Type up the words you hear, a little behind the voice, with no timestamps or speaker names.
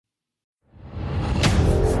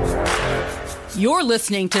You're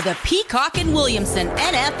listening to the Peacock and Williamson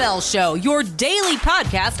NFL Show, your daily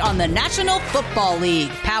podcast on the National Football League,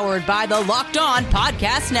 powered by the Locked On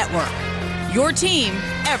Podcast Network. Your team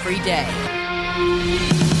every day.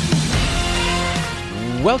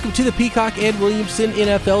 Welcome to the Peacock and Williamson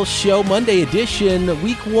NFL Show, Monday edition,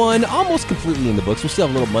 week one, almost completely in the books. We'll still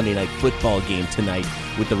have a little Monday night football game tonight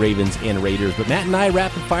with the Ravens and Raiders. But Matt and I,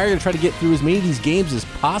 rapid fire, going to try to get through as many of these games as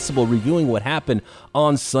possible, reviewing what happened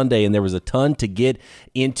on Sunday. And there was a ton to get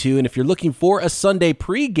into. And if you're looking for a Sunday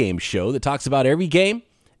pregame show that talks about every game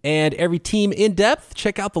and every team in depth,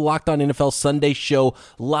 check out the Locked On NFL Sunday Show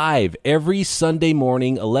live every Sunday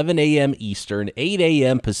morning, 11 a.m. Eastern, 8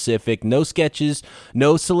 a.m. Pacific. No sketches,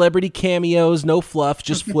 no celebrity cameos, no fluff,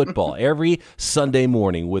 just football every Sunday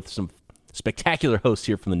morning with some spectacular hosts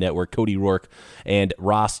here from the network, Cody Rourke and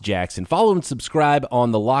Ross Jackson. Follow and subscribe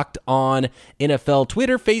on the Locked On NFL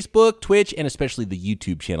Twitter, Facebook, Twitch, and especially the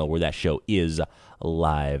YouTube channel where that show is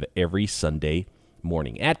live every Sunday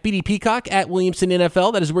morning. At BD Peacock, at Williamson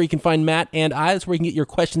NFL. That is where you can find Matt and I. That's where you can get your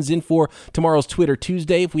questions in for tomorrow's Twitter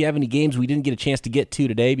Tuesday. If we have any games we didn't get a chance to get to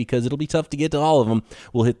today, because it'll be tough to get to all of them,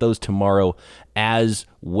 we'll hit those tomorrow as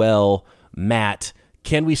well. Matt,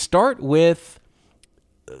 can we start with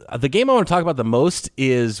the game I want to talk about the most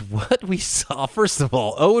is what we saw. First of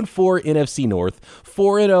all, 0-4 NFC North,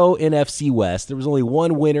 4-0 NFC West. There was only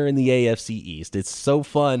one winner in the AFC East. It's so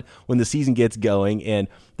fun when the season gets going and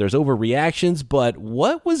there's overreactions, but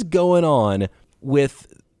what was going on with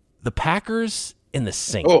the Packers and the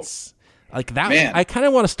Saints? Like that, man. I kind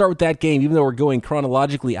of want to start with that game, even though we're going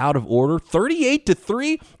chronologically out of order.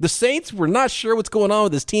 38-3. The Saints were not sure what's going on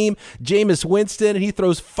with his team. Jameis Winston, he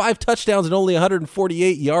throws 5 touchdowns and only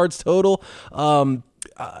 148 yards total.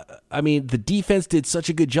 I mean, the defense did such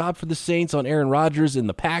a good job for the Saints on Aaron Rodgers and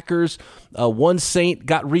the Packers. One Saint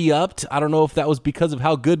got re-upped. I don't know if that was because of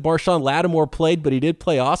how good Marshawn Lattimore played, but he did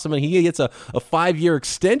play awesome, and he gets a 5-year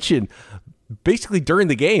extension basically during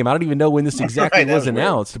the game. I don't even know when this exactly was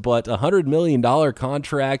announced, but a $100 million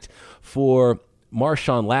contract for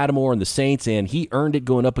Marshawn Lattimore and the Saints, and he earned it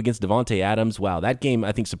going up against Davante Adams. Wow, that game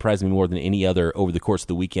I think surprised me more than any other over the course of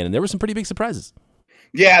the weekend, and there were some pretty big surprises.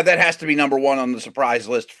 Yeah, that has to be number one on the surprise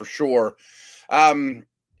list for sure. Aaron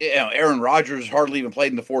Rodgers hardly even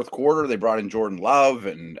played in the fourth quarter. They brought in Jordan Love,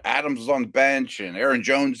 and Adams was on the bench, and Aaron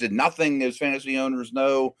Jones did nothing, as fantasy owners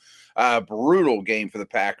know. Brutal game for the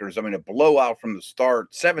Packers. I mean, a blowout from the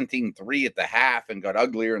start, 17-3 at the half, and got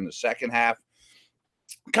uglier in the second half.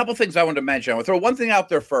 A couple things I wanted to mention. I want to throw one thing out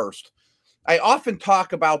there first. I often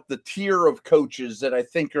talk about the tier of coaches that I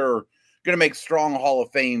think are going to make strong Hall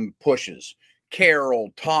of Fame pushes.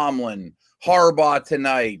 Carroll, Tomlin, Harbaugh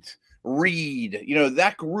tonight, Reed,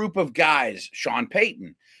 that group of guys, Sean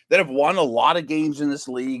Payton, that have won a lot of games in this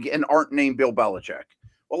league and aren't named Bill Belichick.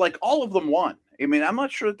 Well, like all of them won. I mean, I'm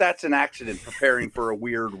not sure that that's an accident preparing for a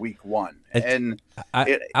weird week one. And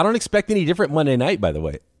I don't expect any different Monday night, by the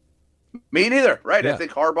way. Me neither, right? Yeah. I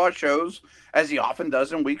think Harbaugh shows, as he often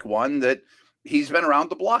does in week one, that he's been around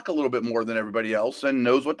the block a little bit more than everybody else and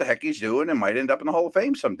knows what the heck he's doing and might end up in the Hall of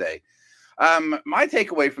Fame someday. My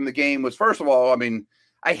takeaway from the game was, first of all, I mean,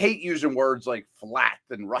 I hate using words like flat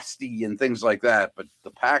and rusty and things like that, but the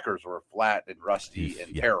Packers were flat and rusty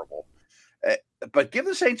and terrible. But give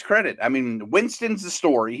the Saints credit. I mean, Winston's the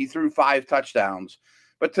story. He threw 5 touchdowns.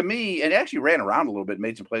 But to me, and he actually ran around a little bit,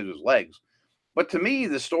 made some plays with his legs. But to me,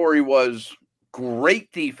 the story was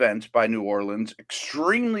great defense by New Orleans,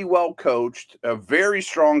 extremely well coached, a very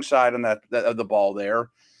strong side on that of the ball there,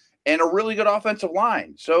 and a really good offensive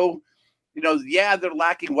line. So, they're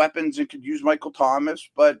lacking weapons and could use Michael Thomas,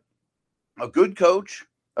 but a good coach,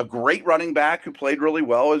 a great running back who played really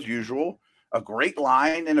well as usual, a great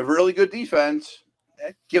line, and a really good defense,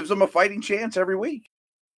 that gives them a fighting chance every week.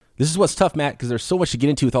 This is what's tough, Matt, because there's so much to get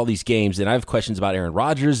into with all these games, and I have questions about Aaron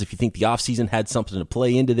Rodgers. If you think the offseason had something to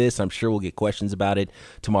play into this, I'm sure we'll get questions about it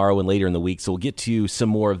tomorrow and later in the week, so we'll get to some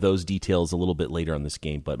more of those details a little bit later on this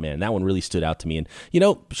game. But, man, that one really stood out to me. And,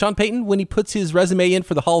 Sean Payton, when he puts his resume in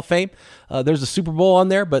for the Hall of Fame, there's a Super Bowl on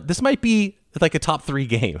there, but this might be like a top 3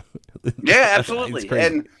 game. Yeah, absolutely.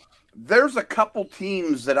 And there's a couple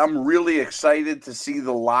teams that I'm really excited to see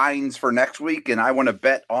the lines for next week, and I want to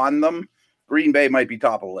bet on them. Green Bay might be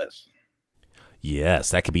top of the list. Yes,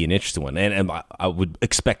 that could be an interesting one. And I would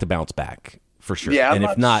expect a bounce back for sure. Yeah, and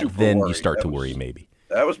if not, then worried. You start to worry maybe.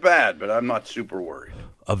 That was bad, but I'm not super worried.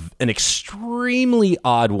 An extremely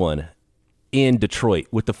odd one in Detroit,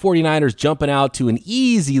 with the 49ers jumping out to an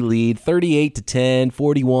easy lead, 38-10,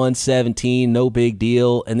 41-17, no big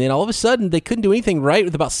deal. And then all of a sudden, they couldn't do anything right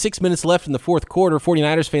with about 6 minutes left in the fourth quarter.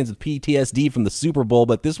 49ers fans with PTSD from the Super Bowl,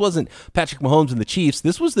 but this wasn't Patrick Mahomes and the Chiefs.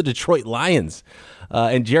 This was the Detroit Lions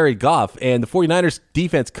and Jared Goff. And the 49ers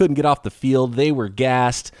defense couldn't get off the field. They were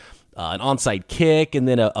gassed. An onside kick, and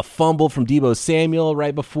then a fumble from Deebo Samuel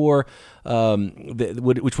right before,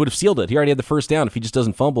 which would have sealed it. He already had the first down. If he just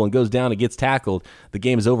doesn't fumble and goes down and gets tackled, the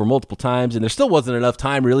game is over multiple times, and there still wasn't enough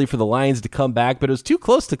time really for the Lions to come back, but it was too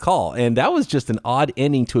close to call, and that was just an odd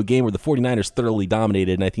ending to a game where the 49ers thoroughly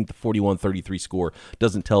dominated, and I think the 41-33 score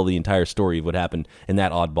doesn't tell the entire story of what happened in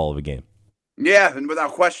that oddball of a game. Yeah, and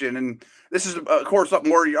without question. And this is, of course, up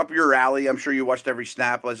your alley. I'm sure you watched every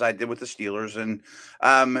snap as I did with the Steelers. And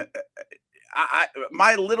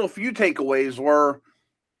my little few takeaways were,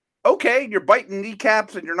 okay, you're biting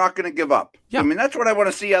kneecaps and you're not going to give up. Yeah. I mean, that's what I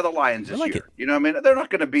want to see out of the Lions this year. You know what I mean? They're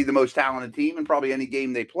not going to be the most talented team in probably any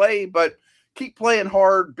game they play, but keep playing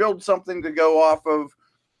hard, build something to go off of.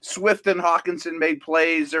 Swift and Hawkinson made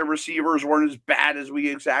plays. Their receivers weren't as bad as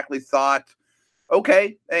we exactly thought.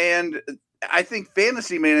 Okay, and I think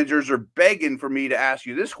fantasy managers are begging for me to ask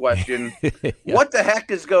you this question. Yeah. What the heck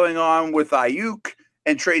is going on with Ayuk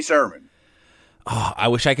and Trey Sermon? Oh, I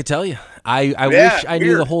wish I could tell you. I wish I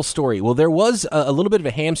knew the whole story. Well, there was a little bit of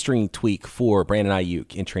a hamstring tweak for Brandon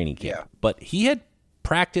Ayuk in training camp, but he had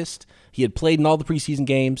practiced. He had played in all the preseason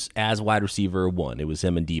games as wide receiver one. It was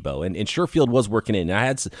him and Deebo, and Sherfield was working in. And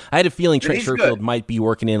I had a feeling Trey Sherfield might be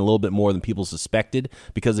working in a little bit more than people suspected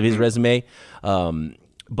because of his resume.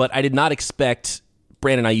 But I did not expect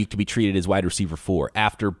Brandon Ayuk to be treated as wide receiver 4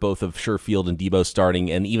 after both of Sherfield and Deebo starting,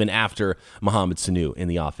 and even after Mohamed Sanu in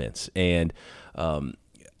the offense. And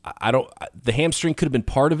the hamstring could have been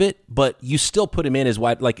part of it, but you still put him in as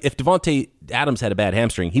wide. Like if Devontae Adams had a bad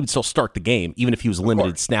hamstring, he would still start the game, even if he was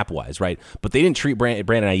limited snap wise, right? But they didn't treat Brandon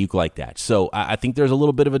Ayuk like that. So I think there's a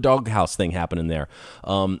little bit of a doghouse thing happening there.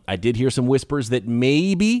 I did hear some whispers that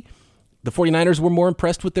maybe the 49ers were more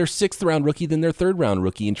impressed with their 6th-round rookie than their 3rd-round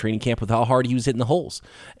rookie in training camp with how hard he was hitting the holes.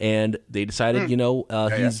 And they decided,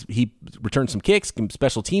 he returned some kicks, some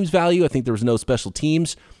special teams value. I think there was no special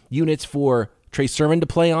teams units for Trey Sermon to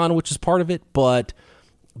play on, which is part of it. But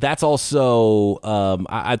that's also,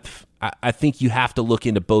 I think you have to look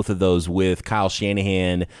into both of those with Kyle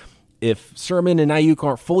Shanahan. If Sermon and Ayuk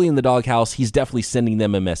aren't fully in the doghouse, he's definitely sending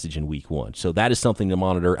them a message in week 1. So that is something to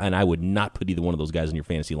monitor, and I would not put either one of those guys in your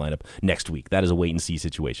fantasy lineup next week. That is a wait-and-see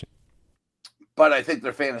situation. But I think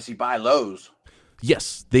they're fantasy buy lows.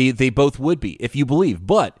 Yes, they both would be, if you believe.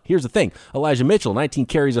 But here's the thing. Elijah Mitchell, 19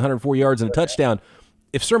 carries, 104 yards, and a touchdown.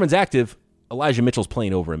 If Sermon's active, Elijah Mitchell's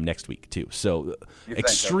playing over him next week, too. So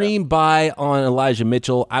extreme buy on Elijah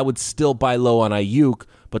Mitchell. I would still buy low on Ayuk,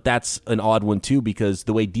 but that's an odd one, too, because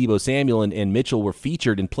the way Deebo Samuel and Mitchell were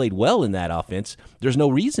featured and played well in that offense, there's no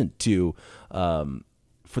reason to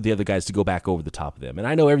for the other guys to go back over the top of them. And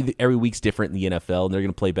I know every week's different in the NFL, and they're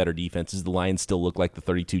going to play better defenses. The Lions still look like the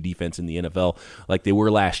 32 defense in the NFL like they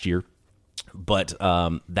were last year. But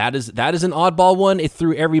that is an oddball one. It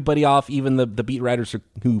threw everybody off, even the beat writers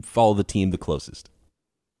who follow the team the closest.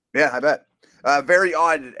 Yeah, I bet. Very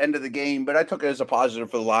odd end of the game, but I took it as a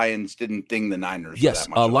positive for the Lions. Didn't ding the Niners. Yes,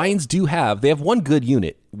 Lions they have one good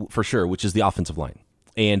unit for sure, which is the offensive line.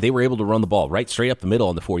 And they were able to run the ball right straight up the middle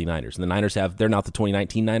on the 49ers. And the Niners they're not the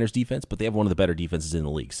 2019 Niners defense, but they have one of the better defenses in the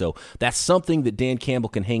league. So that's something that Dan Campbell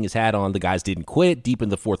can hang his hat on. The guys didn't quit deep in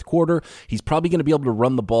the fourth quarter. He's probably going to be able to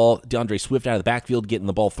run the ball, DeAndre Swift out of the backfield, getting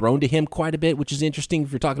the ball thrown to him quite a bit, which is interesting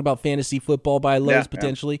if you're talking about fantasy football by lows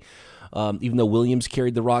potentially. Even though Williams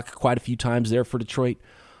carried the rock quite a few times there for Detroit.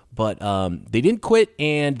 But they didn't quit,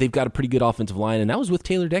 and they've got a pretty good offensive line, and that was with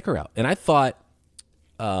Taylor Decker out. And I thought,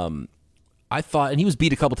 and he was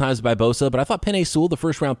beat a couple times by Bosa, but I thought Penei Sewell, the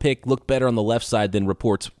first-round pick, looked better on the left side than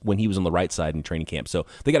reports when he was on the right side in training camp. So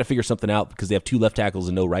they got to figure something out because they have 2 left tackles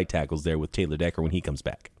and no right tackles there with Taylor Decker when he comes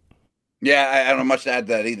back. Yeah, I don't have much to add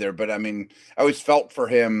to that either, but I mean, I always felt for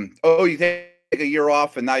him, you take a year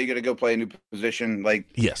off and now you're going to go play a new position. Like,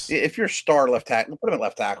 yes, if you're star left tackle, put him at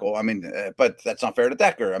left tackle. I mean, but that's not fair to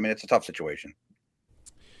Decker. I mean, it's a tough situation.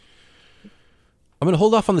 I'm going to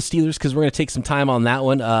hold off on the Steelers because we're going to take some time on that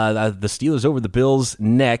one. The Steelers over the Bills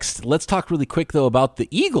next. Let's talk really quick, though, about the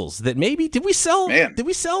Eagles. That maybe did we sell a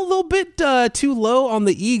little bit too low on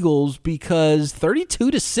the Eagles because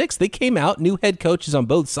 32-6 they came out, new head coaches on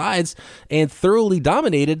both sides, and thoroughly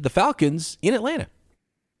dominated the Falcons in Atlanta.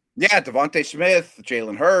 Yeah, Devontae Smith,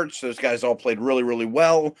 Jalen Hurts, those guys all played really, really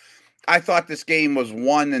well. I thought this game was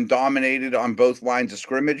won and dominated on both lines of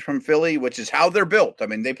scrimmage from Philly, which is how they're built. I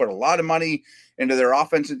mean, they put a lot of money into their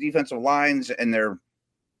offensive and defensive lines, and they're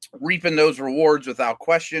reaping those rewards without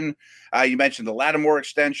question. You mentioned the Lattimore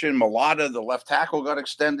extension. Mulata, the left tackle, got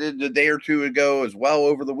extended a day or two ago as well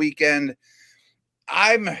over the weekend.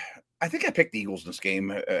 I think I picked the Eagles in this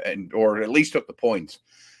game, or at least took the points.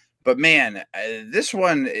 But, man, this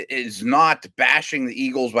one is not bashing the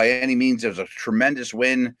Eagles by any means. It was a tremendous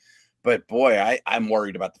win. But, boy, I'm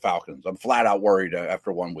worried about the Falcons. I'm flat out worried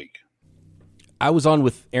after 1 week. I was on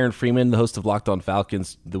with Aaron Freeman, the host of Locked On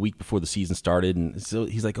Falcons, the week before the season started, and so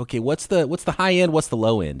he's like, okay, what's the high end, what's the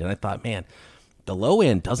low end? And I thought, man, the low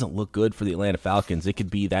end doesn't look good for the Atlanta Falcons. It could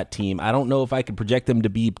be that team. I don't know if I could project them to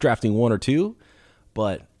be drafting 1 or 2,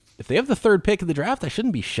 but if they have the 3rd pick of the draft, I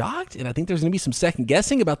shouldn't be shocked, and I think there's going to be some second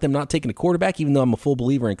guessing about them not taking a quarterback, even though I'm a full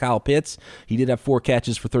believer in Kyle Pitts. He did have 4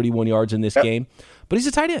 catches for 31 yards in this game, but he's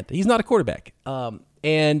a tight end. He's not a quarterback.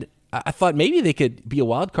 And I thought maybe they could be a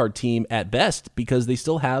wild card team at best because they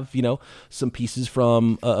still have, some pieces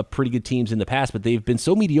from pretty good teams in the past, but they've been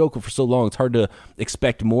so mediocre for so long. It's hard to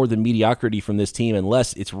expect more than mediocrity from this team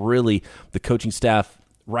unless it's really the coaching staff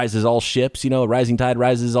rises all ships, a rising tide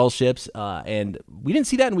rises all ships. And we didn't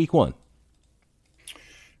see that in week 1.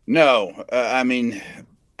 No, I mean,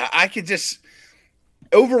 I could just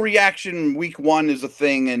overreaction week 1 is a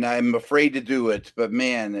thing, and I'm afraid to do it. But,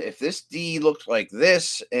 man, if this D looks like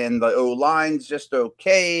this and the O-line's just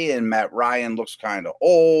okay and Matt Ryan looks kind of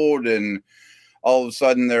old and all of a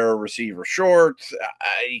sudden they're a receiver short,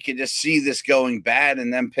 you can just see this going bad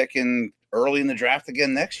and them picking early in the draft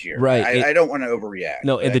again next year. Right. I don't want to overreact.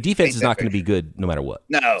 No, and the defense is not going to be good no matter what.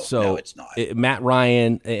 No, so it's not. Matt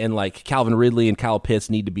Ryan and like Calvin Ridley and Kyle Pitts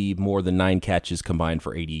need to be more than 9 catches combined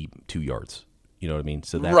for 82 yards. You know what I mean?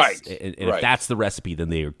 So that's right. And if that's the recipe, then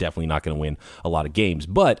they are definitely not going to win a lot of games.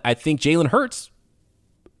 But I think Jalen Hurts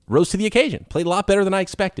rose to the occasion, played a lot better than I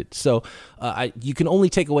expected. So you can only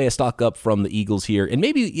take away a stock up from the Eagles here, and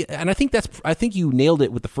I think you nailed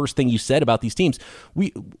it with the first thing you said about these teams.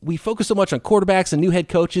 We focus so much on quarterbacks and new head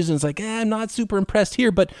coaches, and it's like I'm not super impressed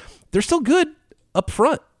here, but they're still good up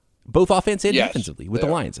front, both offense and defensively with the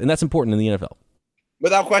Lions, and that's important in the NFL.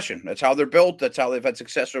 Without question, that's how they're built. That's how they've had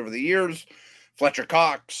success over the years. Fletcher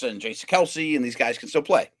Cox and Jason Kelsey, and these guys can still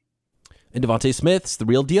play. And Devontae Smith's the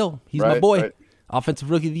real deal. He's my boy. Right. Offensive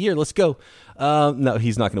Rookie of the Year. Let's go. No,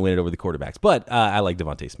 he's not going to win it over the quarterbacks, but I like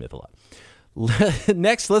Devontae Smith a lot.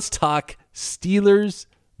 Next, let's talk Steelers,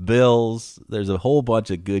 Bills. There's a whole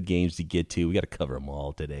bunch of good games to get to. We got to cover them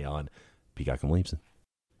all today on Peacock and Williamson.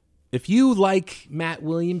 If you like Matt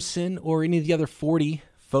Williamson or any of the other 40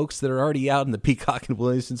 folks that are already out in the Peacock and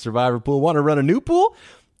Williamson Survivor Pool, want to run a new pool?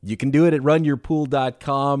 You can do it at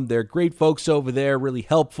runyourpool.com. They're great folks over there, really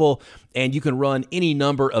helpful, and you can run any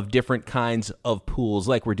number of different kinds of pools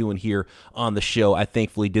like we're doing here on the show. I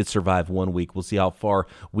thankfully did survive 1 week. We'll see how far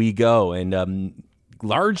we go. And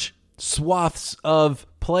large swaths of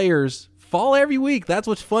players fall every week. That's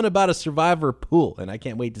what's fun about a Survivor pool, and I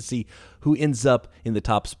can't wait to see who ends up in the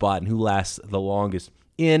top spot and who lasts the longest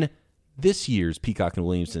in this year's Peacock and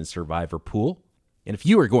Williamson Survivor pool. And if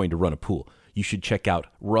you are going to run a pool, you should check out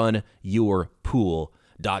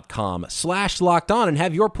runyourpool.com/lockedon and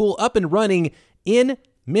have your pool up and running in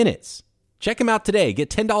minutes. Check them out today. Get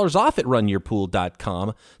 $10 off at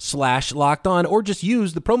runyourpool.com/lockedon or just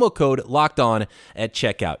use the promo code LOCKEDON at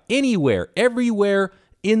checkout. Anywhere, everywhere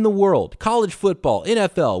in the world. College football,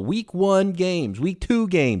 NFL, week 1 games, week 2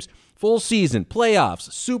 games, full season,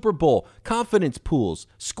 playoffs, Super Bowl, confidence pools,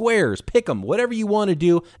 squares, pick 'em, whatever you want to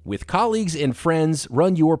do with colleagues and friends.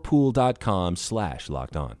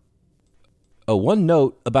 Runyourpool.com/lockedon. One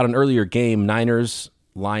note about an earlier game,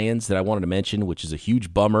 Niners-Lions, that I wanted to mention, which is a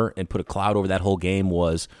huge bummer and put a cloud over that whole game,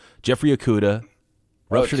 was Jeffrey Okudah,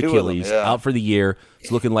 ruptured Achilles, out for the year.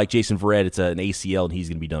 It's looking like Jason Verrett, it's an ACL, and he's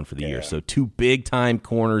going to be done for the year. So 2 big-time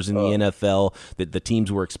corners in the NFL that the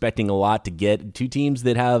teams were expecting a lot to get. 2 teams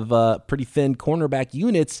that have pretty thin cornerback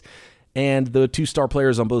units, and the 2 star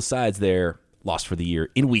players on both sides there lost for the year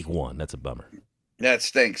in week 1. That's a bummer. That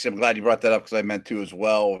stinks. I'm glad you brought that up because I meant to as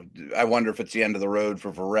well. I wonder if it's the end of the road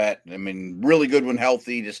for Verrett. I mean, really good when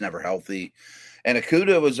healthy, just never healthy. And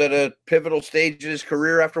Okudah was at a pivotal stage in his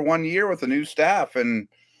career after 1 year with a new staff. And,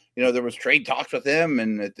 there was trade talks with him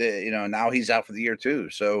and, now he's out for the year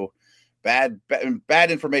too. So bad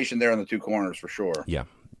information there on the 2 corners for sure. Yeah,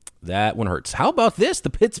 that one hurts. How about this?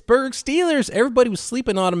 The Pittsburgh Steelers. Everybody was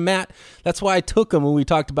sleeping on them, Matt. That's why I took them when we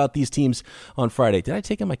talked about these teams on Friday. Did I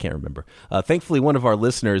take them? I can't remember. Thankfully, one of our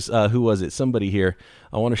listeners, who was it? Somebody here.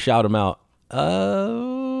 I want to shout him out.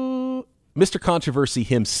 Mr. Controversy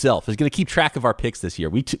himself is going to keep track of our picks this year.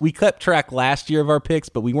 We kept track last year of our picks,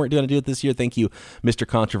 but we weren't going to do it this year. Thank you, Mr.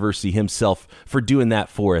 Controversy himself, for doing that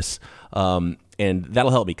for us. And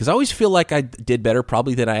that'll help me because I always feel like I did better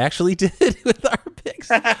probably than I actually did with our picks.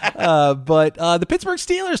 But the Pittsburgh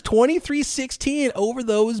Steelers, 23-16 over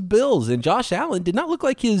those Bills. And Josh Allen did not look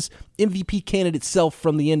like his MVP candidate self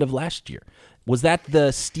from the end of last year. Was that the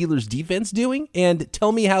Steelers defense doing? And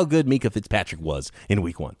tell me how good Minkah Fitzpatrick was in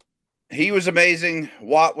week 1. He was amazing.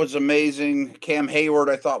 Watt was amazing. Cam Hayward,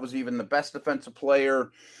 I thought, was even the best defensive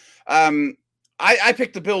player. I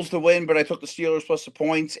picked the Bills to win, but I took the Steelers plus the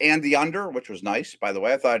points and the under, which was nice, by the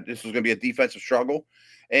way. I thought this was going to be a defensive struggle.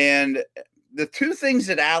 And the two things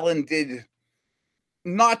that Allen did,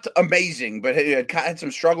 not amazing, but he had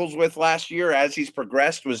some struggles with last year as he's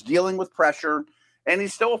progressed, was dealing with pressure, and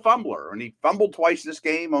he's still a fumbler. And he fumbled twice this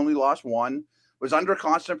game, only lost one, was under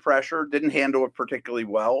constant pressure, didn't handle it particularly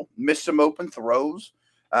well, missed some open throws.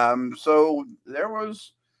 So there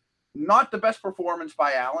was not the best performance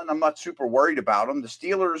by Allen. I'm not super worried about him. The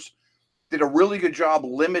Steelers did a really good job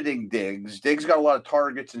limiting Diggs. Diggs got a lot of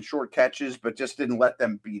targets and short catches, but just didn't let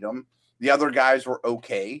them beat him. The other guys were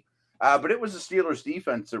okay. But it was the Steelers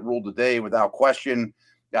defense that ruled the day without question.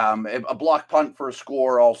 A block punt for a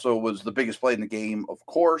score also was the biggest play in the game, of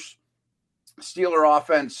course. Steeler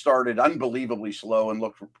offense started unbelievably slow and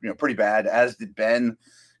looked pretty bad, as did Ben.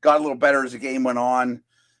 Got a little better as the game went on.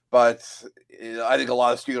 But I think a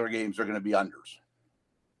lot of Steeler games are going to be unders.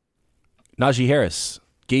 Najee Harris,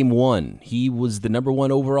 game 1. He was the number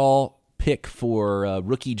 1 overall pick for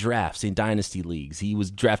rookie drafts in dynasty leagues. He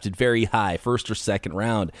was drafted very high, first or second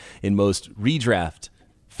round in most redraft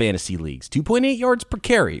fantasy leagues. 2.8 yards per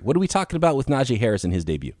carry. What are we talking about with Najee Harris in his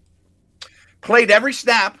debut? Played every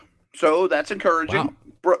snap, so that's encouraging.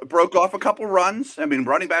 Wow. Broke off a couple runs. I mean,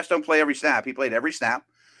 running backs don't play every snap. He played every snap.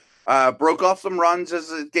 Broke off some runs as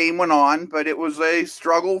the game went on, but it was a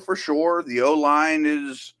struggle for sure. The O-line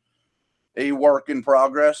is a work in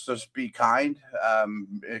progress. Just be kind.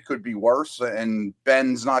 It could be worse. And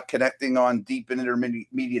Ben's not connecting on deep and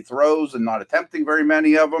intermediate throws and not attempting very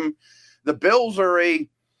many of them. The Bills are a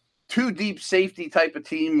too deep safety type of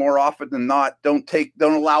team more often than not. Don't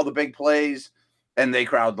allow the big plays. And they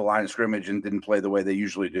crowded the line of scrimmage and didn't play the way they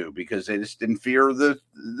usually do because they just didn't fear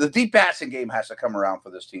the deep passing game has to come around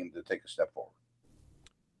for this team to take a step forward.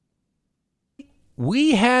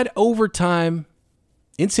 We had overtime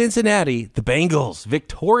in Cincinnati. The Bengals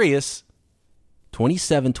victorious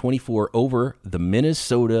 27-24 over the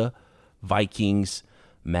Minnesota Vikings.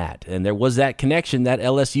 Matt. And there was that connection, that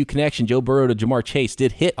LSU connection. Joe Burrow to Jamar Chase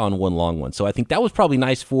did hit on one long one. So I think that was probably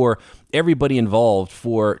nice for everybody involved.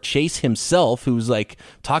 For Chase himself, who's like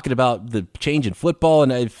talking about the change in football,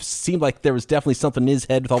 and it seemed like there was definitely something in his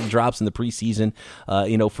head with all the drops in the preseason.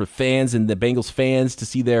 For fans and the Bengals fans to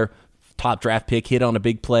see their top draft pick hit on a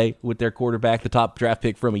big play with their quarterback, the top draft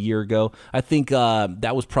pick from a year ago. I think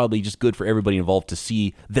that was probably just good for everybody involved to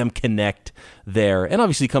see them connect there and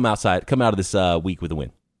obviously come out of this week with a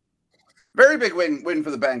win. Very big win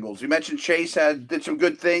for the Bengals. You mentioned Chase did some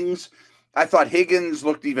good things. I thought Higgins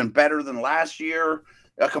looked even better than last year.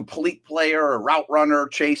 A complete player, a route runner.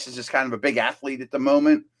 Chase is just kind of a big athlete at the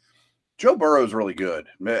moment. Joe Burrow is really good.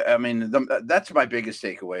 I mean, that's my biggest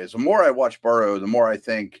takeaway is the more I watch Burrow, the more I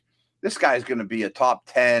think this guy's going to be a top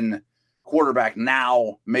 10 quarterback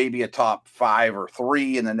now, maybe a top 5 or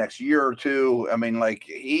 3 in the next year or two. I mean,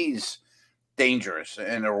 he's dangerous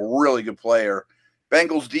and a really good player.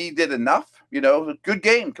 Bengals D did enough, good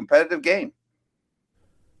game, competitive game.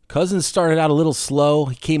 Cousins started out a little slow.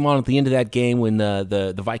 He came on at the end of that game when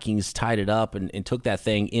the Vikings tied it up and took that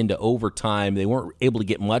thing into overtime. They weren't able to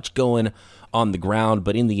get much going on the ground,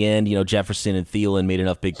 but in the end, Jefferson and Thielen made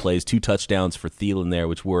enough big plays. 2 touchdowns for Thielen there,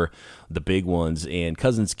 which were the big ones. And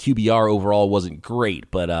Cousins' QBR overall wasn't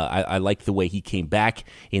great, but I liked the way he came back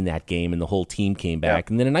in that game, and the whole team came back.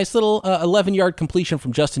 Yeah. And then a nice little 11-yard completion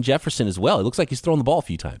from Justin Jefferson as well. It looks like he's thrown the ball a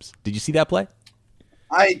few times. Did you see that play?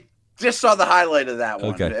 I just saw the highlight of that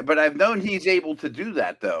one, okay. But I've known he's able to do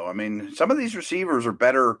that, though. I mean, some of these receivers are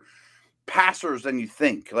better passers than you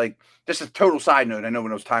think. Just a total side note, I know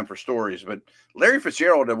when it was time for stories, but Larry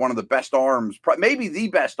Fitzgerald had one of the best arms, maybe the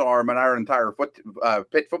best arm in our entire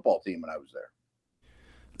Pitt football team when I was there.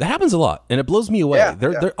 That happens a lot, and it blows me away.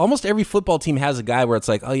 Yeah, almost every football team has a guy where it's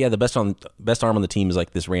like, oh yeah, the best arm on the team is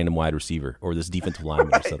like this random wide receiver or this defensive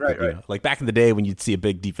lineman or something. Right. Like back in the day when you'd see a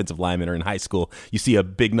big defensive lineman, or in high school, you see a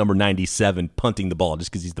big number 97 punting the ball just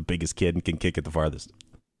because he's the biggest kid and can kick it the farthest.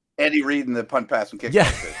 Eddie Reed in the punt, pass, and kick.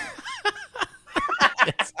 Yeah.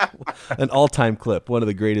 An all-time clip, one of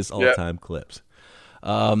the greatest all-time clips.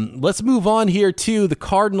 Let's move on here to the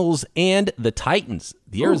Cardinals and the Titans.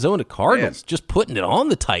 The Arizona Cardinals just putting it on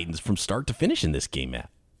the Titans from start to finish in this game, Matt.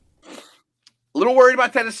 A little worried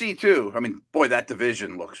about Tennessee, too. I mean, boy, that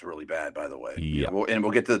division looks really bad, by the way. Yeah. And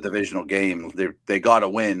we'll get to the divisional game. They got a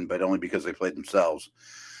win, but only because they played themselves.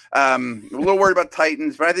 A little worried about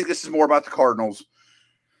Titans, but I think this is more about the Cardinals.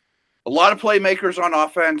 A lot of playmakers on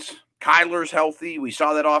offense. Kyler's healthy. We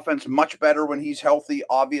saw that offense much better when he's healthy.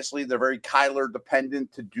 Obviously, they're very Kyler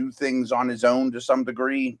dependent to do things on his own to some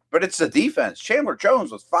degree. But it's the defense. Chandler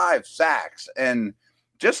Jones with 5 sacks and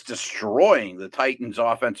just destroying the Titans'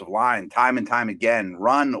 offensive line time and time again,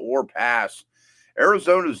 run or pass.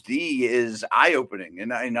 Arizona's D is eye-opening.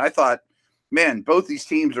 And I thought, man, both these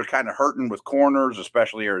teams are kind of hurting with corners,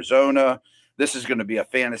 especially Arizona. This is going to be a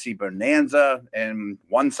fantasy bonanza, and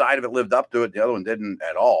one side of it lived up to it. The other one didn't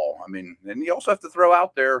at all. I mean, and you also have to throw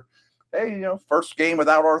out there, hey, first game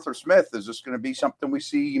without Arthur Smith. Is this going to be something we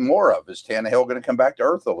see more of? Is Tannehill going to come back to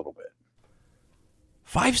earth a little bit?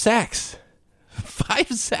 5 sacks. 5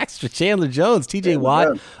 sacks for Chandler Jones. TJ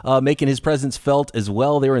Watt making his presence felt as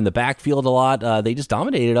well. They were in the backfield a lot. They just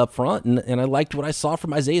dominated up front, and I liked what I saw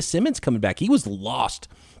from Isaiah Simmons coming back. He was lost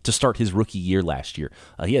to start his rookie year last year.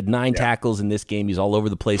 He had 9 tackles in this game. He's all over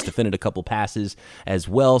the place, defended a couple passes as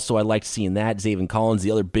well, so I liked seeing that. Zaven Collins, the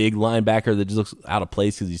other big linebacker that just looks out of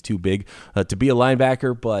place because he's too big to be a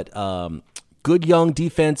linebacker, but good young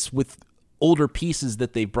defense with older pieces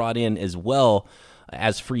that they've brought in as well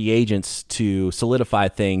as free agents to solidify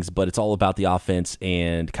things, but it's all about the offense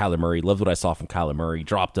and Kyler Murray. Loved what I saw from Kyler Murray.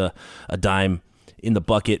 Dropped a dime in the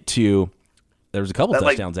bucket to, there was a couple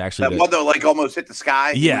touchdowns actually. That one that almost hit the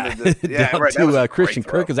sky. Yeah. Right. To Christian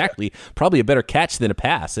Kirk is actually probably a better catch than a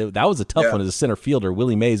pass. That was a tough one as a center fielder.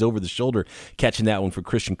 Willie Mays over the shoulder catching that one for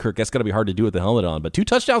Christian Kirk. That's got to be hard to do with the helmet on. But 2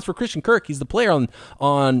 touchdowns for Christian Kirk. He's the player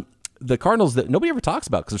on the Cardinals that nobody ever talks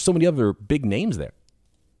about because there's so many other big names there.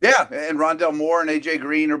 Yeah, and Rondell Moore and A.J.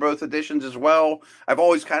 Green are both additions as well. I've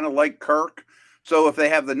always kind of liked Kirk. So if they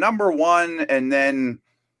have the number 1 and then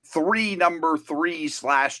 3 number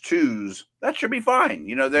 3/2s, that should be fine.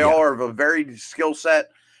 They all are of a varied skill set.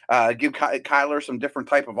 Give Kyler some different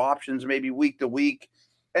type of options maybe week to week.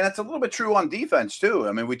 And it's a little bit true on defense too.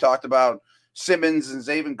 I mean, we talked about Simmons and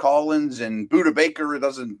Zaven Collins and Budda Baker. It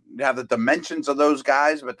doesn't have the dimensions of those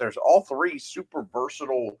guys, but there's all 3 super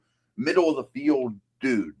versatile middle of the field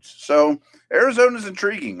dudes. So Arizona's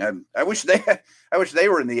intriguing. I wish they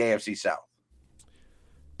were in the AFC South.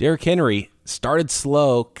 Derrick Henry started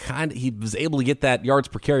slow. He was able to get that yards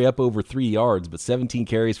per carry up over 3 yards, but 17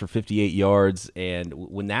 carries for 58 yards. And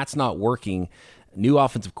when that's not working, new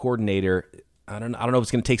offensive coordinator, I don't know if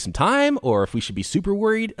it's going to take some time or if we should be super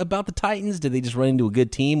worried about the Titans. Did they just run into a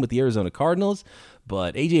good team with the Arizona Cardinals?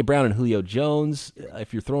 But A.J. Brown and Julio Jones,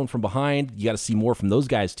 if you're throwing from behind, you got to see more from those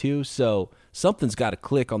guys too. So something's got to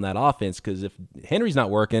click on that offense because if Henry's not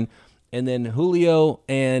working and then Julio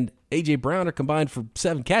and A.J. Brown are combined for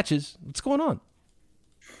 7 catches, what's going on?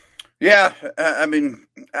 Yeah, I mean,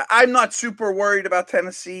 I'm not super worried about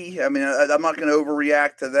Tennessee. I mean, I'm not going to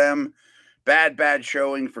overreact to them. Bad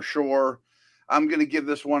showing for sure. I'm going to give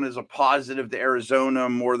this one as a positive to Arizona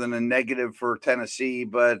more than a negative for Tennessee,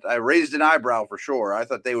 but I raised an eyebrow for sure. I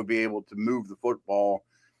thought they would be able to move the football,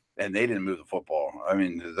 and they didn't move the football. I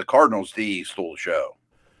mean, the Cardinals' D stole the show.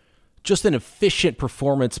 Just an efficient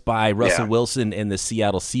performance by Russell Wilson and the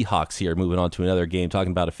Seattle Seahawks here. Moving on to another game,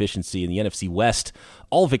 talking about efficiency in the NFC West.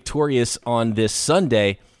 All victorious on this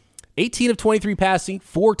Sunday. 18 of 23 passing,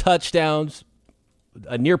 4 touchdowns,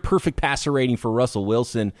 a near perfect passer rating for Russell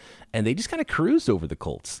Wilson, and they just kind of cruised over the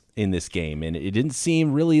Colts in this game, and it didn't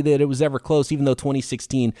seem really that it was ever close, even though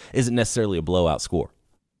 2016 isn't necessarily a blowout score.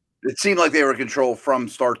 It seemed like they were in control from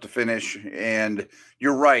start to finish, and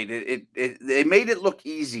you're right. They made it look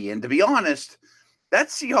easy, and to be honest, that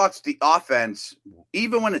Seahawks offense,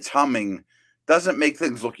 even when it's humming, doesn't make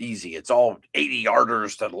things look easy. It's all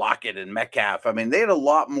 80-yarders to Lockett and Metcalf. I mean, they had a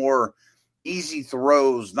lot more easy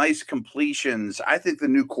throws, nice completions. I think the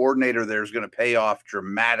new coordinator there is going to pay off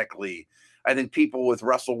dramatically. I think people with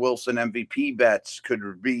Russell Wilson MVP bets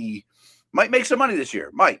might make some money this year.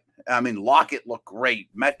 Might. I mean, Lockett looked great.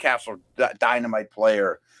 Metcalf's a dynamite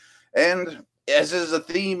player. And as is a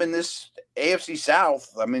theme in this AFC South,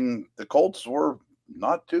 I mean, the Colts were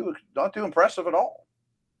not too impressive at all.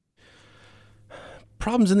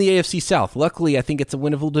 Problems in the AFC South. Luckily, I think it's a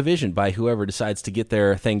winnable division by whoever decides to get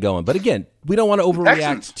their thing going. But again, we don't want to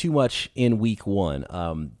overreact too much in week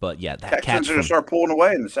 1. But yeah, that Texans are going to start pulling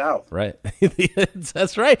away in the South. Right.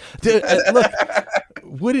 That's right. Dude, look,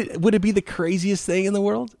 would it be the craziest thing in the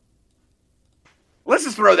world? Let's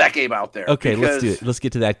just throw that game out there. Okay, let's do it. Let's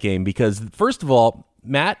get to that game because, first of all,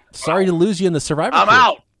 Matt, sorry to lose you in the Survivor I'm pool.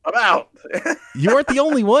 out. I'm out. You weren't the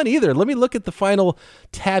only one either. Let me look at the final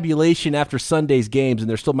tabulation after Sunday's games, and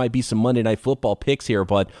there still might be some Monday Night Football picks here,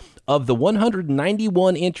 but of the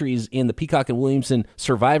 191 entries in the Peacock and Williamson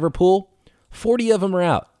Survivor pool, 40 of them are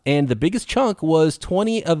out. And the biggest chunk was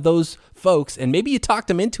 20 of those folks, and maybe you talked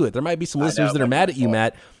them into it. There might be some listeners that are mad at you,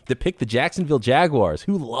 Matt, that picked the Jacksonville Jaguars,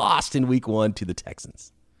 who lost in Week 1 to the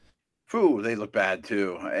Texans. Phew, they look bad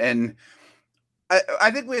too. And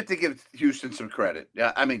I think we have to give Houston some credit.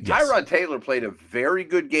 Yeah, I mean, Yes. Tyrod Taylor played a very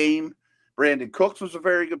good game. Brandon Cooks was a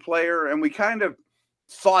very good player, and we kind of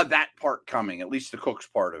saw that part coming, at least the Cooks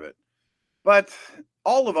part of it. But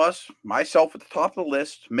all of us, myself at the top of the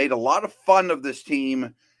list, made a lot of fun of this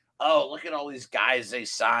team. Oh, look at all these guys they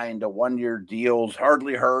signed to one-year deals.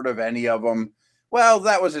 Hardly heard of any of them. Well,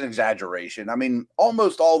 that was an exaggeration. I mean,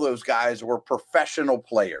 almost all those guys were professional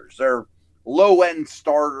players. They're low-end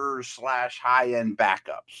starters / high-end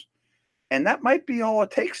backups. And that might be all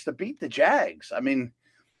it takes to beat the Jags. I mean,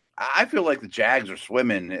 I feel like the Jags are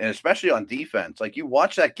swimming, and especially on defense. Like, you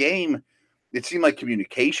watch that game, it seemed like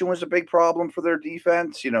communication was a big problem for their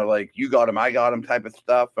defense. You know, like, you got him, I got him type of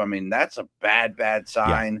stuff. I mean, that's a bad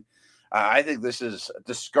sign. Yeah. I think this is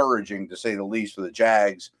discouraging, to say the least, for the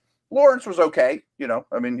Jags. Lawrence was okay. You know,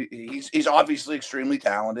 I mean, he's obviously extremely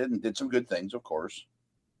talented and did some good things, of course.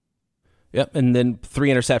 Yep, and then 3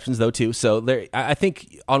 interceptions, though, too. So there, I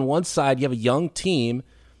think on one side, you have a young team,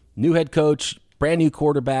 new head coach, brand new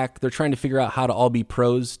quarterback. They're trying to figure out how to all be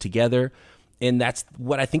pros together. And that's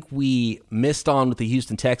what I think we missed on with the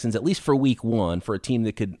Houston Texans, at least for Week 1, for a team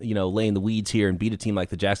that could, lay in the weeds here and beat a team like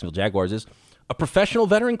the Jacksonville Jaguars, is a professional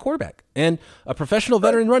veteran quarterback and a professional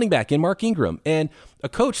veteran running back in Mark Ingram and a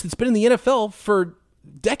coach that's been in the NFL for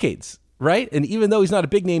decades, right? And even though he's not a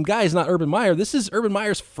big name guy, he's not Urban Meyer. This is Urban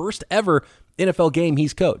Meyer's first ever NFL game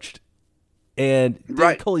he's coached. And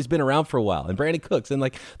David Culley's been around for a while, and Brandon Cooks, and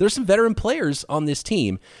there's some veteran players on this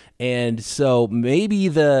team, and so maybe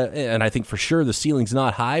and I think for sure the ceiling's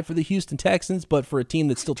not high for the Houston Texans, but for a team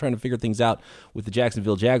that's still trying to figure things out with the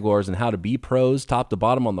Jacksonville Jaguars and how to be pros top to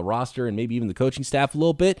bottom on the roster, and maybe even the coaching staff a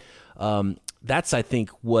little bit, that's I think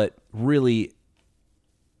what really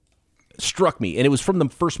struck me, and it was from the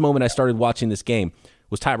first moment I started watching this game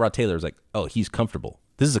was Tyrod Taylor was like, oh, he's comfortable.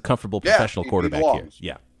 This is a comfortable professional quarterback here.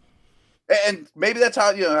 Yeah. And maybe that's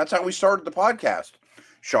how we started the podcast.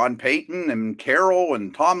 Sean Payton and Carroll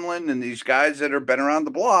and Tomlin and these guys that have been around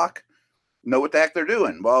the block know what the heck they're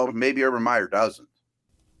doing. Well, maybe Urban Meyer doesn't.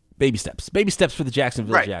 Baby steps for the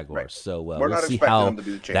Jacksonville Jaguars. Right. So we'll see how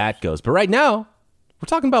that goes. But right now, we're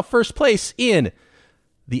talking about first place in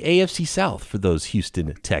the AFC South for those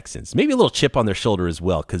Houston Texans. Maybe a little chip on their shoulder as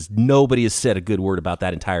well, because nobody has said a good word about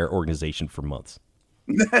that entire organization for months.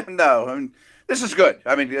 No, I mean, this is good.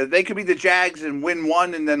 I mean, they could be the Jags and win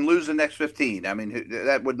 1 and then lose the next 15. I mean,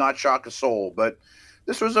 that would not shock a soul. But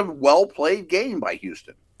this was a well-played game by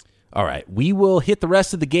Houston. All right, we will hit the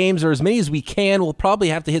rest of the games, or as many as we can. We'll probably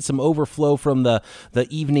have to hit some overflow from the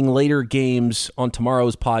evening later games on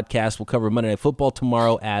tomorrow's podcast. We'll cover Monday Night Football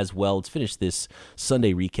tomorrow as well. Let's finish this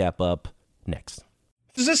Sunday recap up next.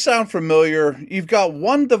 Does this sound familiar? You've got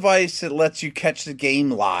one device that lets you catch the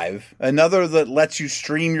game live, another that lets you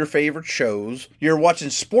stream your favorite shows. You're watching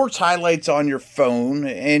sports highlights on your phone,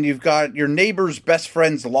 and you've got your neighbor's best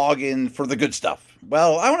friend's login for the good stuff.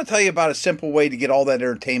 Well, I want to tell you about a simple way to get all that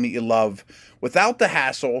entertainment you love without the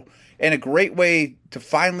hassle, and a great way to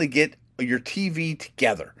finally get your TV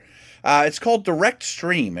together. It's called Direct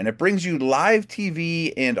Stream, and it brings you live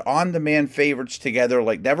TV and on-demand favorites together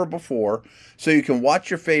like never before, so you can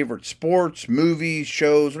watch your favorite sports, movies,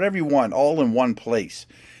 shows, whatever you want, all in one place.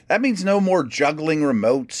 That means no more juggling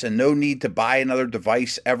remotes and no need to buy another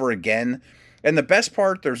device ever again. And the best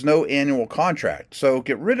part, there's no annual contract. So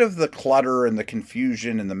get rid of the clutter and the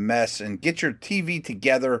confusion and the mess and get your TV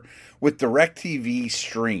together with DirecTV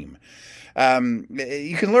Stream.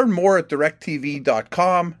 You can learn more at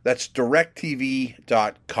directtv.com. That's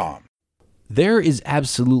directtv.com. There is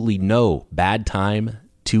absolutely no bad time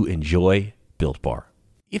to enjoy Built Bar.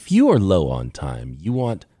 If you are low on time, you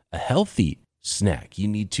want a healthy snack, you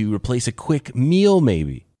need to replace a quick meal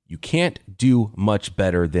maybe, you can't do much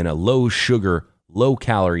better than a low sugar, low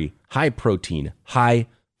calorie, high protein, high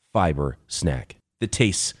fiber snack that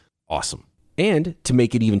tastes awesome. And to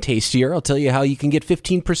make it even tastier, I'll tell you how you can get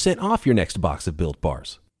 15% off your next box of Built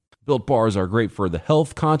Bars. Built Bars are great for the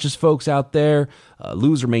health-conscious folks out there.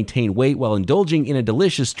 Lose or maintain weight while indulging in a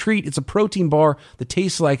delicious treat. It's a protein bar that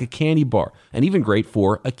tastes like a candy bar, and even great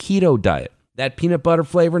for a keto diet. That peanut butter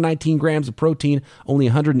flavor, 19 grams of protein, only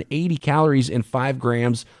 180 calories, and 5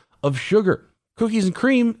 grams of sugar. Cookies and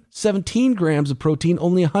cream, 17 grams of protein,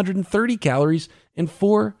 only 130 calories, and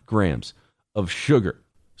 4 grams of sugar.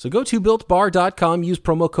 So go to BuiltBar.com, use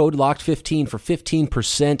promo code LOCKED15 for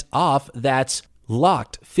 15% off. That's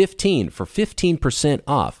LOCKED15 for 15%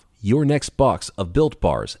 off your next box of Built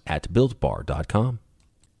Bars at BuiltBar.com.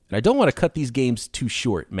 And I don't want to cut these games too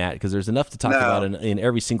short, Matt, because there's enough to talk about in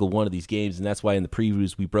every single one of these games, and that's why in the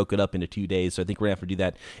previews we broke it up into 2 days. So I think we're going to have to do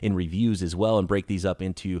that in reviews as well and break these up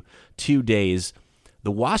into 2 days.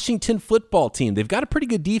 The Washington football team, they've got a pretty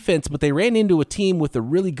good defense, but they ran into a team with a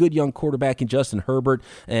really good young quarterback in Justin Herbert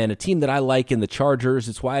and a team that I like in the Chargers.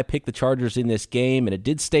 It's why I picked the Chargers in this game, and it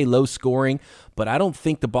did stay low scoring, but I don't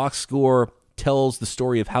think the box score tells the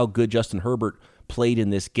story of how good Justin Herbert played in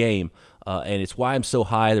this game, and it's why I'm so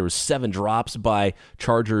high. There was 7 drops by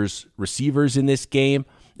Chargers receivers in this game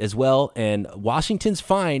as well, and Washington's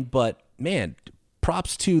fine, but man,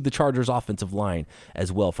 props to the Chargers offensive line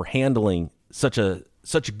as well for handling such a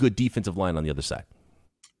good defensive line on the other side.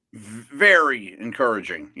 Very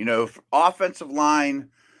encouraging. Offensive line,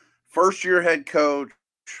 first-year head coach,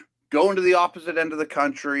 going to the opposite end of the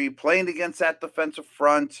country, playing against that defensive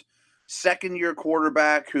front, second-year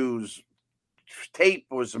quarterback whose tape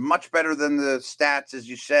was much better than the stats, as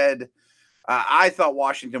you said. I thought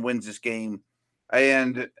Washington wins this game,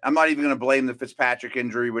 and I'm not even going to blame the Fitzpatrick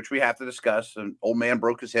injury, which we have to discuss. An old man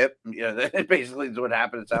broke his hip. That basically is what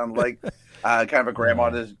happened. It sounded like kind of a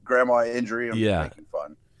grandma injury. I'm making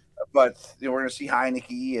fun, but we're going to see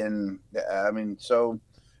Heineke, and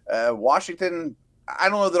Washington. I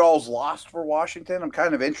don't know that all's lost for Washington. I'm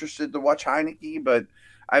kind of interested to watch Heineke, but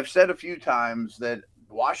I've said a few times that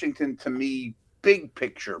Washington, to me, big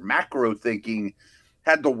picture, macro thinking,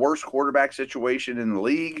 had the worst quarterback situation in the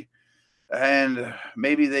league. And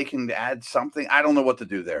maybe they can add something. I don't know what to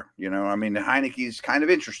do there. Heineke's kind of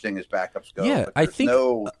interesting as backups go. Yeah, I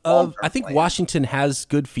think Washington has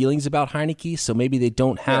good feelings about Heineke, so maybe they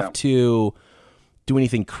don't have to do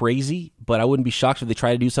anything crazy. But I wouldn't be shocked if they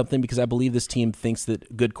try to do something, because I believe this team thinks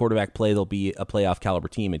that good quarterback play, they'll be a playoff caliber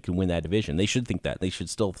team and can win that division. They should think that. They should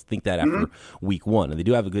still think that after week 1. And they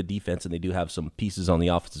do have a good defense, and they do have some pieces on the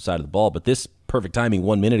offensive side of the ball. But this perfect timing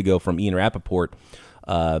 1 minute ago from Ian Rappaport,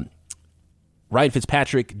 Ryan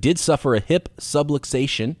Fitzpatrick did suffer a hip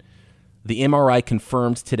subluxation. The MRI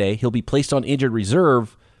confirmed today. He'll be placed on injured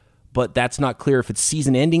reserve, but that's not clear if it's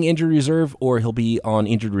season-ending injured reserve or he'll be on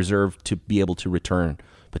injured reserve to be able to return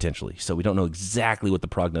potentially. So we don't know exactly what the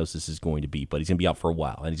prognosis is going to be, but he's going to be out for a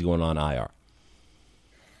while, and he's going on IR.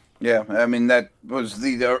 Yeah, that was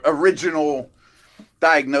the original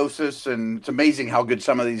diagnosis, and it's amazing how good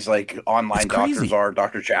some of these online doctors are,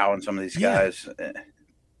 Dr. Chow and some of these guys.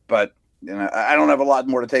 But I don't have a lot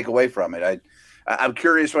more to take away from it. I'm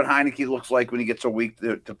curious what Heineke looks like when he gets a week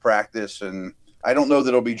to practice, and I don't know that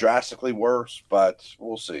it'll be drastically worse, but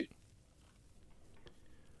we'll see.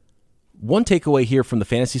 One takeaway here from the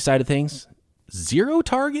fantasy side of things, 0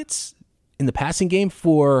 targets in the passing game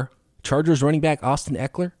for Chargers running back Austin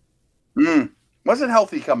Eckler. Wasn't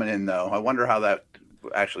healthy coming in, though. I wonder how that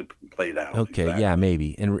actually played out. Okay, exactly. Yeah,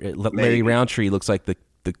 maybe. And Larry Roundtree looks like the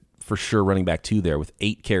for sure running back 2 there with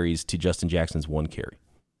 8 carries to Justin Jackson's 1 carry.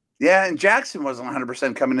 Yeah, and Jackson wasn't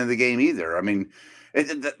 100% coming into the game either.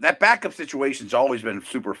 That backup situation's always been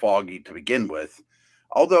super foggy to begin with,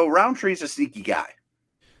 although Roundtree's a sneaky guy.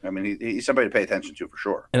 He's somebody to pay attention to for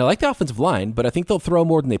sure. And I like the offensive line, but I think they'll throw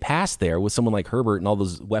more than they pass there with someone like Herbert and all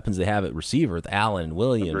those weapons they have at receiver with Allen and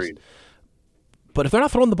Williams. Agreed. But if they're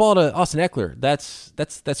not throwing the ball to Austin Eckler,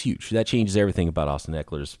 that's huge. That changes everything about Austin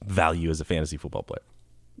Eckler's value as a fantasy football player.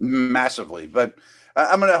 Massively. But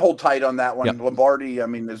I'm going to hold tight on that one. Yep. Lombardi,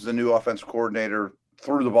 is the new offensive coordinator,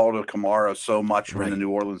 threw the ball to Kamara so much in the New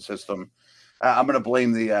Orleans system. I'm going to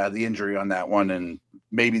blame the injury on that one, and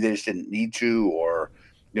maybe they just didn't need to, or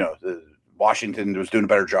Washington was doing a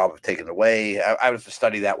better job of taking it away. I would have to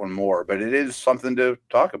study that one more, but it is something to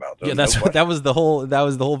talk about. Yeah, that was the whole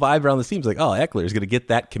vibe around the team. Like, Eckler is going to get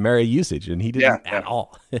that Kamara usage, and he didn't at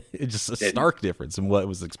all. It's just a stark difference in what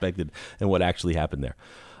was expected and what actually happened there.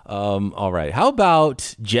 All right. How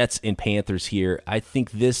about Jets and Panthers here? I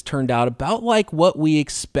think this turned out about like what we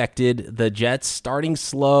expected. The Jets starting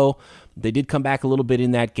slow. They did come back a little bit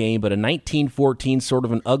in that game, but a 19-14, sort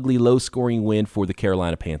of an ugly, low-scoring win for the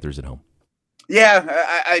Carolina Panthers at home. Yeah,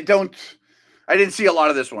 I didn't see a lot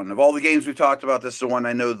of this one. Of all the games we've talked about, this is the one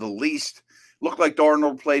I know the least. Looked like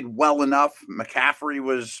Darnold played well enough. McCaffrey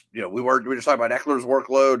was, we were just talking about Eckler's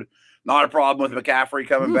workload. Not a problem with McCaffrey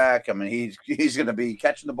coming back. He's going to be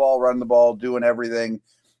catching the ball, running the ball, doing everything.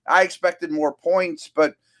 I expected more points,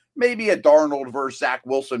 but maybe a Darnold versus Zach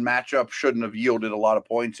Wilson matchup shouldn't have yielded a lot of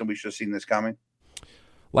points, and we should have seen this coming.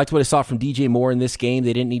 Liked what I saw from DJ Moore in this game.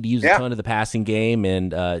 They didn't need to use a ton of the passing game,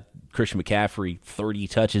 and Christian McCaffrey, 30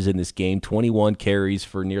 touches in this game, 21 carries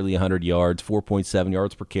for nearly 100 yards, 4.7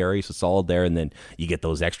 yards per carry, so solid there. And then you get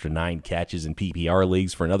those extra 9 catches in PPR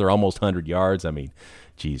leagues for another almost 100 yards. I mean,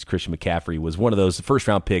 geez, Christian McCaffrey was one of those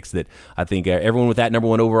first-round picks that I think everyone with that number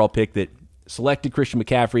 1 overall pick that selected Christian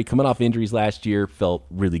McCaffrey coming off injuries last year felt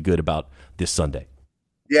really good about this Sunday.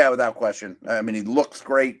 Yeah, without question. I mean, he looks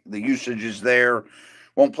great. The usage is there.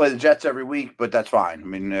 Won't play the Jets every week, but that's fine. I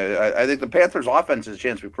mean, I think the Panthers' offense has a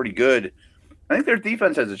chance to be pretty good. I think their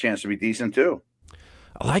defense has a chance to be decent, too.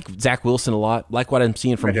 I like Zach Wilson a lot. Like what I'm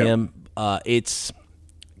seeing from him. It's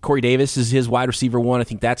Corey Davis is his wide receiver 1. I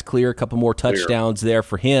think that's clear. A couple more touchdowns there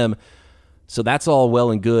for him. So that's all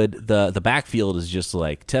well and good. The backfield is just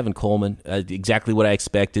like Tevin Coleman, exactly what I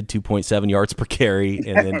expected, 2.7 yards per carry.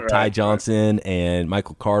 And then Ty Johnson and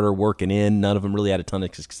Michael Carter working in. None of them really had a ton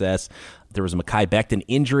of success. There was a Mekhi Becton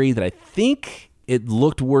injury that I think it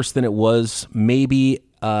looked worse than it was. Maybe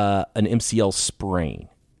an MCL sprain,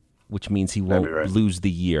 which means he won't lose the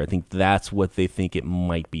year. I think that's what they think it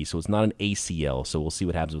might be. So it's not an ACL, so we'll see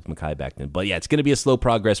what happens with Mekhi Becton. But, yeah, it's going to be a slow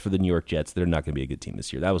progress for the New York Jets. They're not going to be a good team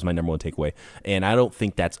this year. That was my number 1 takeaway. And I don't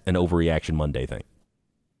think that's an overreaction Monday thing.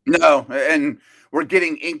 No, and we're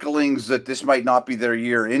getting inklings that this might not be their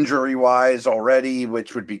year injury-wise already,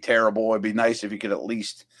 which would be terrible. It'd be nice if you could at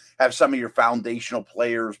least have some of your foundational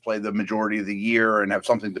players play the majority of the year and have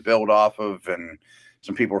something to build off of, and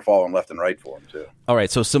some people are falling left and right for him, too. All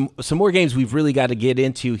right, so some more games we've really got to get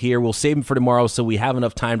into here. We'll save them for tomorrow so we have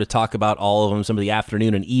enough time to talk about all of them, some of the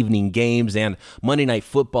afternoon and evening games, and Monday Night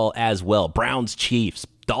Football as well. Browns, Chiefs,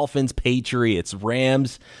 Dolphins, Patriots,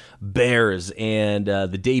 Rams, Bears, and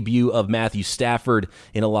the debut of Matthew Stafford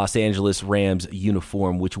in a Los Angeles Rams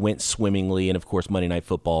uniform, which went swimmingly. And, of course, Monday Night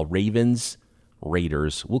Football, Ravens,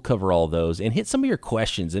 Raiders. We'll cover all those and hit some of your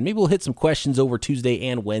questions, and maybe we'll hit some questions over Tuesday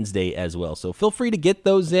and Wednesday as well. So feel free to get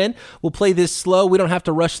those in. We'll play this slow. We don't have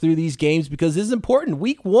to rush through these games because this is important.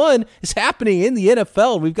 Week 1 is happening in the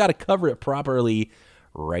NFL. We've got to cover it properly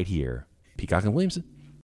right here. Peacock and Williamson.